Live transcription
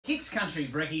KIX Country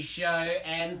Brekkie show,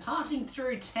 and passing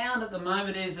through town at the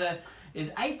moment is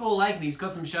Ball Aitken. He's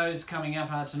got some shows coming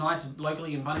up tonight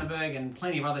locally in Bundaberg and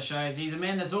plenty of other shows. He's a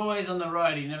man that's always on the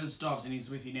road. He never stops, and he's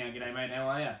with you now. G'day, mate. How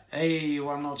are you? Hey,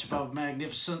 one notch above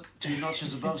magnificent, two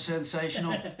notches above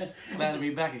sensational. Glad to be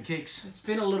back at KIX. It's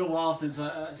been a little while since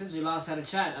we last had a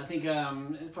chat. I think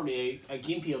it's probably a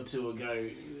Gympie or two ago.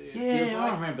 Yeah,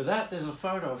 I remember that. There's a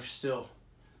photo still.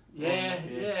 Yeah.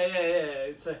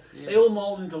 It's they all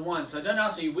mould into one. So don't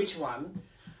ask me which one,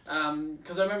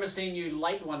 because I remember seeing you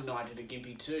late one night at a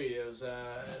Gympie too. It was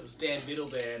Dan Biddle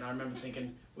there, and I remember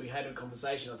thinking we had a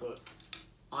conversation. I thought,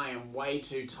 I am way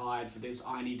too tired for this.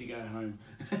 I need to go home.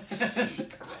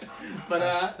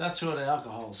 But that's what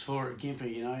alcohol's for at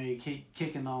Gympie. You know, you keep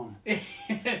kicking on.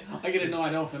 I get a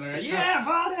night off and I go, yeah,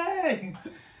 party.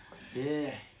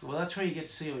 Yeah, well, that's where you get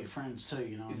to see all your friends too.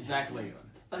 You know, exactly.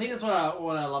 I think that's what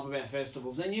I love about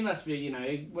festivals. And you must be, you know,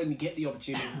 when you get the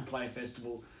opportunity to play a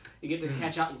festival, you get to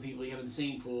catch up with people you haven't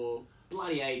seen for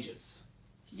bloody ages.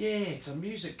 Yeah, it's a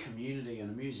music community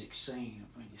and a music scene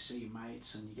when you see your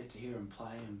mates and you get to hear them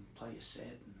play and play your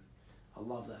set. And I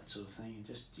love that sort of thing. And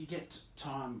just you get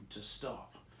time to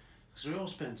stop, because we all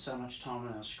spend so much time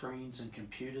on our screens and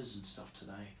computers and stuff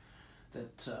today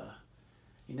that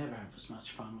you never have as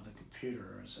much fun with a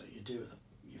computer as you do with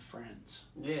your friends.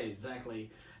 Yeah, exactly.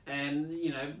 And you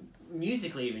know,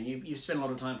 musically even, you spend a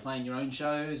lot of time playing your own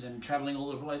shows and travelling all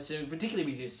over the place. So particularly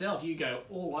with yourself, you go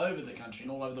all over the country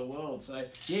and all over the world. So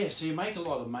yeah, so you make a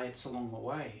lot of mates along the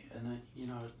way, and you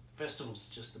know, festivals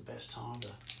are just the best time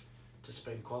to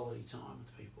spend quality time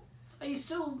with people. Are you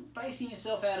still basing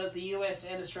yourself out of the US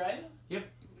and Australia? Yep.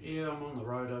 Yeah, I'm on the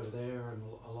road over there and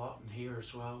a lot, and here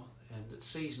as well. And it's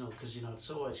seasonal because, you know, it's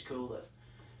always cool that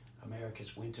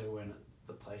America's winter when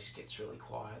the place gets really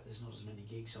quiet. There's not as many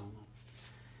gigs on.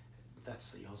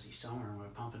 That's the Aussie summer, and we're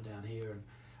pumping down here.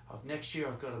 And next year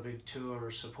I've got a big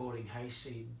tour supporting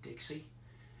Hayseed Dixie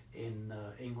in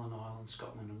England, Ireland,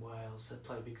 Scotland and Wales. They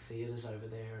play big theatres over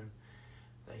there, and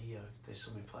they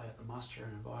saw me play at the muster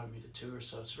and invited me to tour,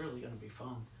 so it's really going to be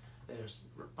fun. There's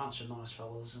a bunch of nice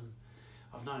fellas, and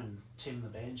I've known Tim, the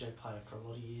banjo player, for a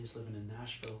lot of years, living in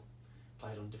Nashville.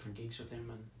 Played on different gigs with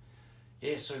him, and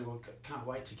yeah, so I can't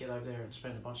wait to get over there and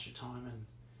spend a bunch of time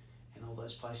in all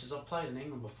those places. I've played in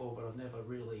England before, but I've never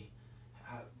really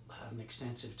had an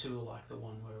extensive tour like the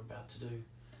one we're about to do.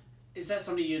 Is that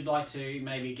something you'd like to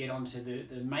maybe get onto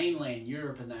the mainland,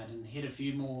 Europe and that, and hit a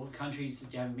few more countries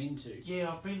that you haven't been to?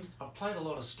 Yeah, I've played a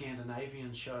lot of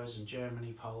Scandinavian shows in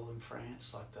Germany, Poland,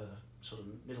 France, like the sort of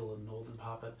middle and northern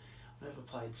part, but I've never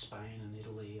played Spain and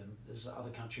Italy, and there's other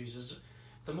countries.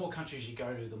 The more countries you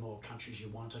go to, the more countries you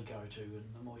want to go to, and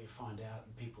the more you find out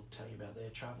and people tell you about their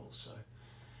travels. So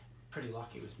pretty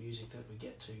lucky with music that we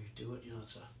get to do it. You know,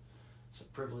 it's a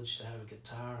privilege to have a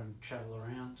guitar and travel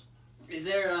around. Is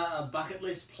there a bucket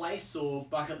list place or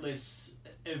bucket list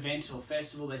event or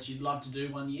festival that you'd love to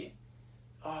do one year?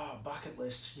 Oh, bucket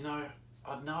list. You know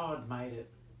I'd made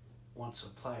it once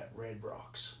I play at Red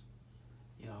Rocks.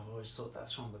 You know, I've always thought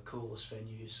that's one of the coolest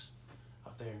venues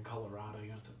up there in Colorado. You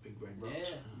know, the big Red Rocks.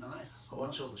 Yeah, nice. I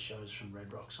watch all the shows from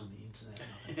Red Rocks on the internet, and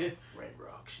I think, Red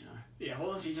Rocks, you know. Yeah,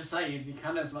 well, as you just say, you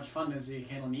can't have as much fun as you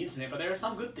can on the internet, but there are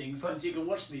some good things because you can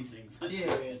watch these things.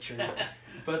 Yeah, true.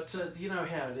 But you know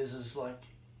how it is like,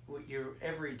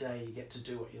 every day you get to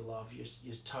do what you love,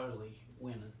 you're totally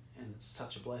winning, and it's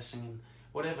such a blessing. And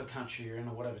whatever country you're in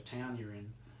or whatever town you're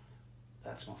in,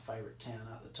 that's my favourite town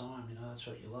at the time. You know, that's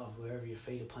what you love, wherever your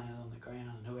feet are planted on the ground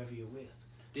and whoever you're with.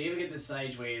 Do you ever get the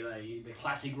stage where the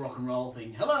classic rock and roll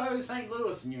thing, hello St.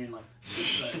 Louis, and you're in like,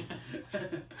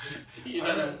 you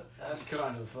don't know. That's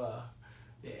kind of,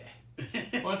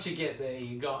 yeah. Once you get there,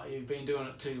 you've been doing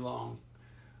it too long.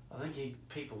 I think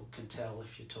people can tell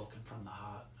if you're talking from the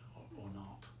heart or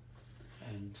not.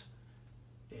 And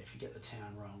yeah, if you get the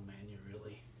town wrong, man,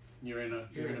 you're in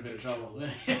a bit of trouble.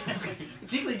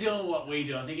 Particularly doing what we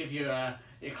do. I think if you're a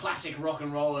classic rock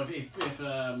and roller, if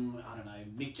I don't know,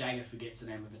 Mick Jagger forgets the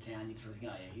name of a town, you think,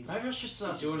 oh yeah, maybe I should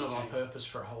start doing it on purpose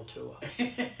for a whole tour.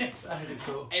 That'd be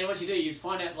cool. And what you do, you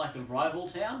find out like the rival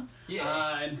town,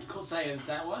 and say it's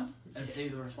that one, and see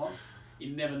the response.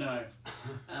 You never know.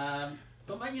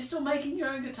 But mate, you're still making your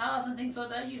own guitars and things like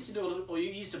that. You used to do you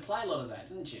used to play a lot of that,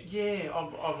 didn't you? Yeah,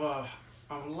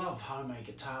 I love homemade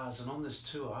guitars, and on this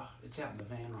tour, it's out in the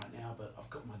van right now, but I've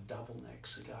got my double neck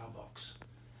cigar box.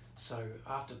 So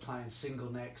after playing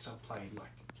single necks, I've played like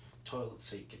toilet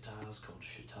seat guitars called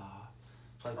Shitar,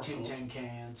 played Tim Tam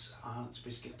cans, Arnott's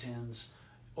biscuit tins,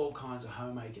 all kinds of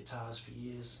homemade guitars for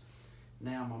years.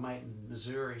 Now my mate in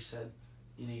Missouri said,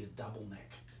 you need a double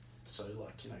neck. So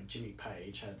like, you know, Jimmy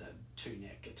Page had that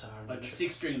 2-neck guitar. Like the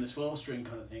 6-string and the 12-string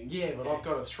kind of thing. Yeah, but I've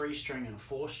got a 3-string and a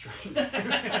 4-string.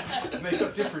 And they've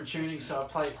got different tunings, so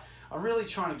I'm really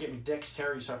trying to get my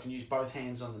dexterity so I can use both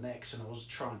hands on the necks, and I was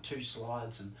trying 2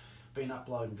 slides and been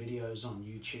uploading videos on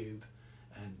YouTube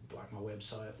and like my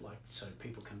website, like so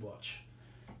people can watch.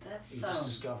 That's just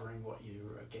discovering what you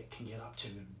can get up to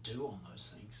and do on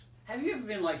those things. Have you ever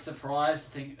been like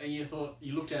surprised? You thought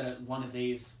you looked at one of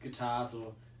these guitars,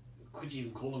 or could you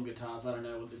even call them guitars? I don't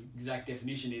know what the exact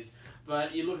definition is,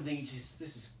 but you look and think,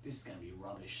 this is going to be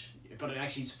rubbish. But it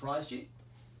actually surprised you.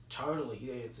 Totally,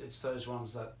 yeah. It's those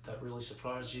ones that really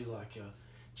surprise you. Like,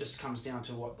 just comes down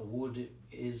to what the wood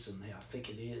is and how thick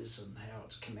it is and how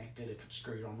it's connected. If it's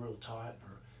screwed on real tight,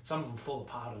 or some of them fall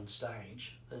apart on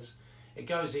stage. It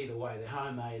goes either way. They're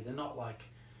homemade. They're not like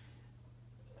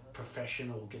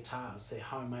professional guitars. They're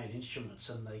homemade instruments,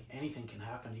 and anything can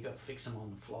happen. You got to fix them on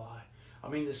the fly. I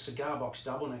mean, this cigar box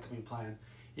double neck I've been playing,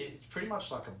 it's pretty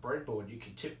much like a breadboard. You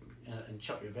can tip and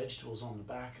chop your vegetables on the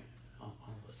back.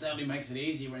 Certainly makes it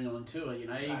easier when you're on tour, you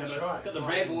know. You got the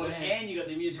Right, breadboard and you got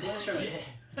the musical instrument.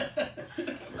 Yeah.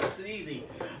 Makes it easy.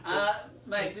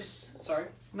 Mate, sorry.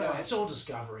 No, it's all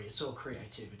discovery. It's all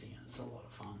creativity, and it's a lot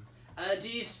of fun. Do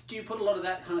you put a lot of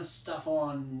that kind of stuff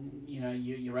on, you know,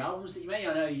 your albums that you make?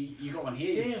 I know you got one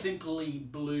here. Yeah. Simply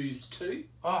Blues 2.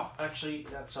 Oh, actually,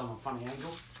 that's on a funny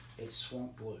angle. It's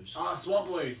Swamp Blues. Oh, Swamp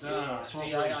Blues. Yeah,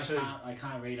 See, Swamp Blues 2. I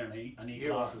can't read. I need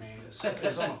You're glasses. right, man.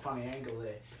 It's on a funny angle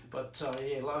there. But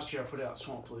yeah, last year I put out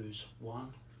Swamp Blues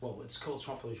 1. Well, it's called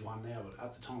Swamp Blues 1 now, but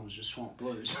at the time it was just Swamp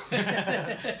Blues.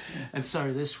 And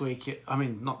so this week, I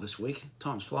mean, not this week,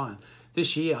 time's flying.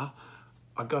 This year,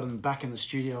 I got back in the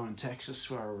studio in Texas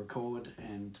where I record,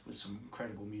 and with some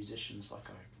incredible musicians. Like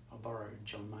I borrowed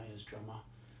John Mayer's drummer,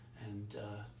 and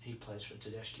he plays for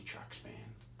Tedeschi Trucks Band,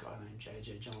 a guy named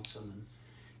J.J. Johnson, and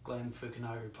Glenn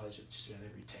Fukunaga, who plays with just about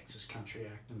every Texas country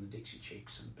act, and the Dixie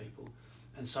Chicks and people.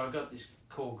 And so I got this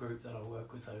core group that I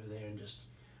work with over there, and just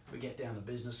we get down to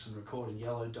business and record in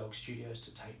Yellow Dog Studios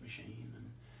to tape machine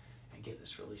and get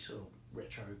this really sort of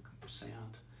retro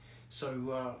sound.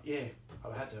 So yeah,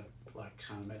 I had to like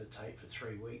kind of meditate for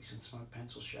 3 weeks and smoke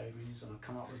pencil shavings, and I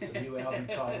come up with the new album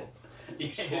title,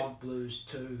 Swamp Blues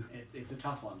 2. It's a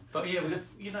tough one. But yeah,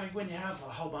 you know, when you have a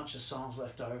whole bunch of songs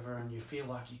left over and you feel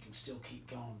like you can still keep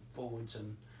going forwards,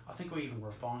 and I think we even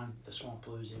refined the Swamp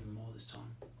Blues even more this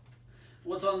time.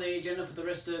 What's on the agenda for the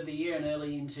rest of the year and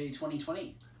early into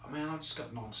 2020? Oh man, I've just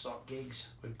got non-stop gigs.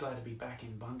 We're glad to be back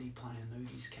in Bundy playing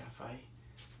Nudi's Cafe.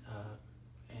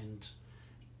 And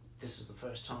this is the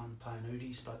first time playing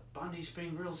Nudi's, but Bundy's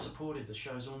been real supportive. The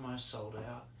show's almost sold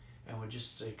out, and we're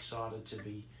just excited to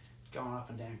be going up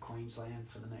and down Queensland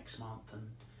for the next month, and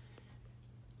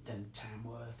then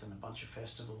Tamworth and a bunch of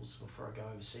festivals before I go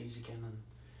overseas again. And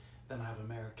then I have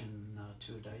American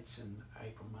tour dates in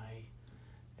April, May,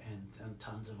 and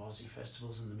tons of Aussie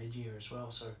festivals in the mid-year as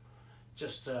well. So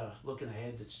just looking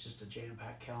ahead, it's just a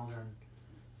jam-packed calendar, and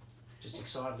just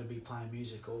excited to be playing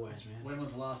music always, man. When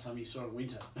was the last time you saw a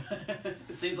winter?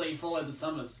 It seems like you followed the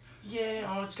summers.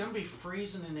 Yeah, it's going to be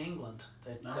freezing in England.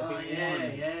 They're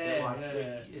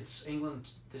it's England,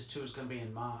 this tour is going to be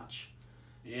in March.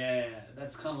 Yeah,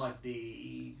 that's kind of like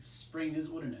the spring,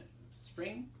 wouldn't it?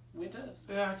 Spring? Winter?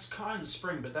 Yeah, it's kind of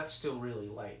spring, but that's still really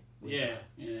late. Winter.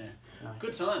 Yeah. No.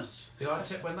 Good times. Yeah,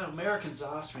 when the Americans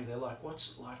ask me, they're like, what's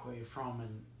it like where you're from?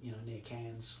 And, you know, near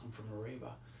Cairns, I'm from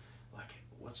Mariba. Like,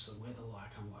 what's the weather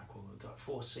like? I'm like, well, we've got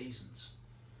 4 seasons.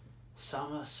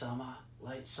 Summer,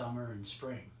 late summer, and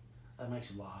spring. That makes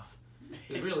them laugh.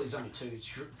 There really is only 2.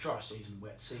 It's dry season,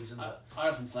 wet season. I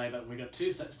often say that we've got two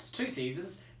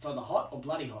seasons. It's either hot or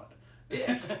bloody hot.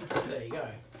 Yeah, there you go.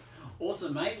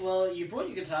 Awesome, mate. Well, you brought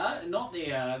your guitar, not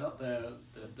the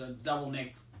double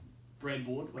neck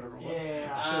breadboard, whatever it was.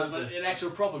 Yeah, but an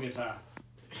actual proper guitar.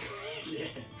 Yeah.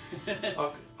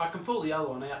 I can pull the other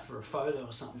one out for a photo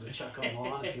or something to chuck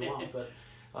online if you want, but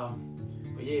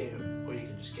yeah, or you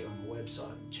can just get on the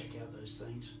website and check out those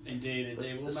things. Indeed.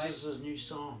 Well, this mate, is a new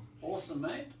song. Awesome,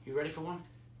 mate. You ready for one?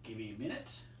 Give me a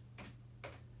minute.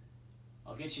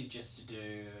 I'll get you just to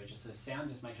do just a sound,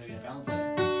 just make sure you get balance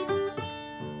it.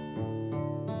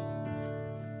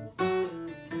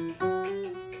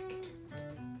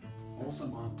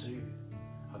 Awesome. 1, 2.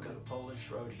 I got a Polish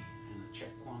roadie and a check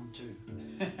 1, 2.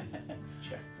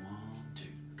 Check 1, 2.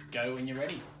 Go when you're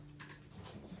ready.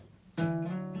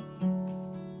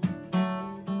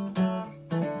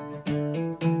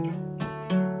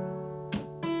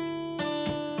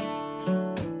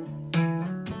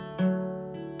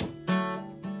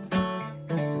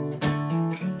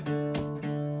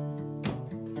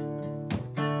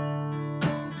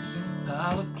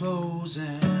 I look close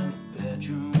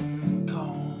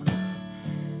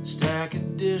stack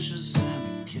of dishes in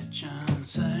the kitchen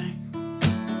sink.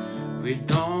 We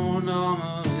don't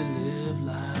normally live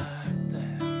like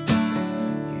that.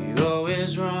 You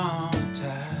always run a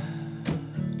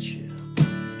tight ship.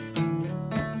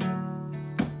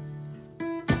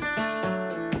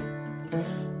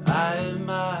 I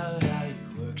admire how you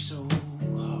work so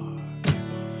hard.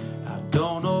 I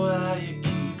don't know how you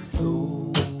keep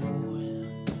going.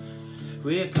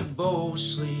 We could both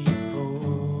sleep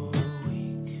for a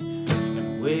week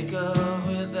and wake up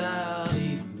without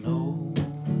even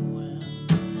knowing.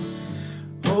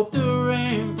 Hope the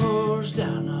rain pours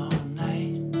down all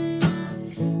night.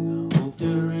 I hope the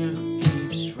river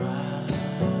keeps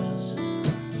rising,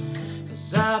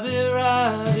 'cause I'll be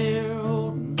right here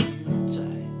holding you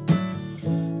tight,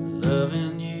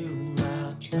 loving you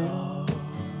right, darling.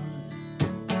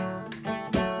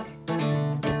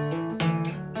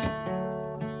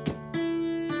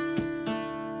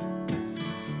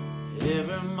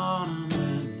 Every morning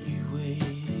when you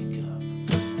wake up,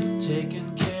 you're taking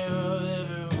care of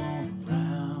everyone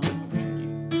around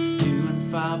you, doing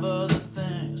 5 other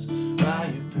things while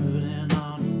you're putting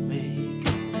on your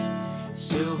makeup.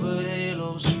 Silver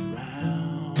halo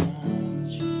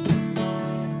surrounds you.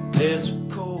 There's a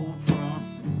cold front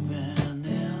moving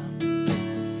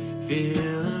in,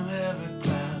 feel them heavy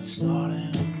clouds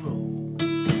starting to roll.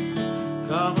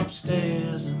 Come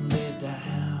upstairs and lay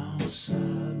down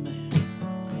beside me.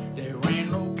 There ain't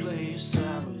no place I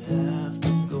would have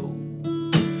to go.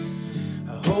 I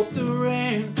hope the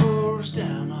rain pours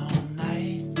down all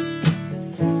night.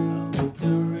 I hope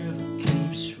the river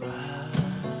keeps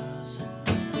rising,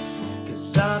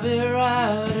 'cause I'll be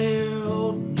right here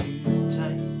holding you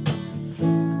tight,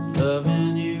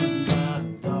 loving you, my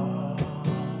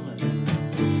darling.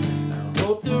 I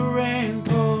hope the rain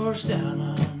pours down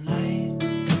all night.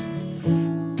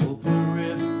 Hope the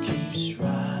river keeps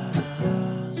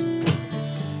rising,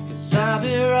 'cause I'll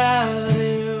be right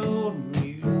here holding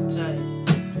you tight,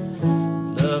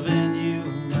 loving you,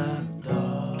 my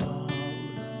darling,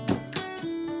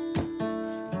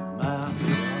 my darling.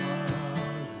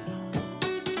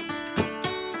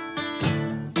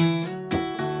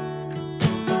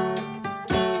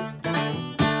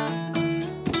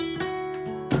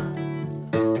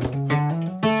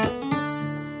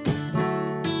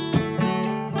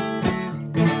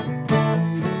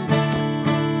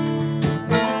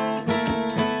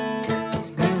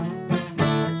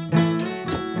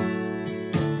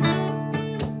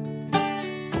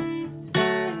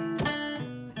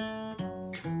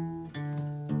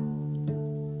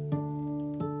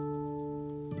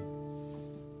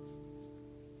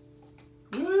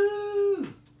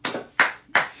 Woo!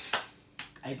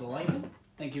 Hey, Ball Aitken,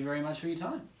 thank you very much for your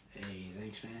time. Hey,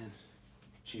 thanks, man.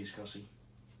 Cheers, Crossy.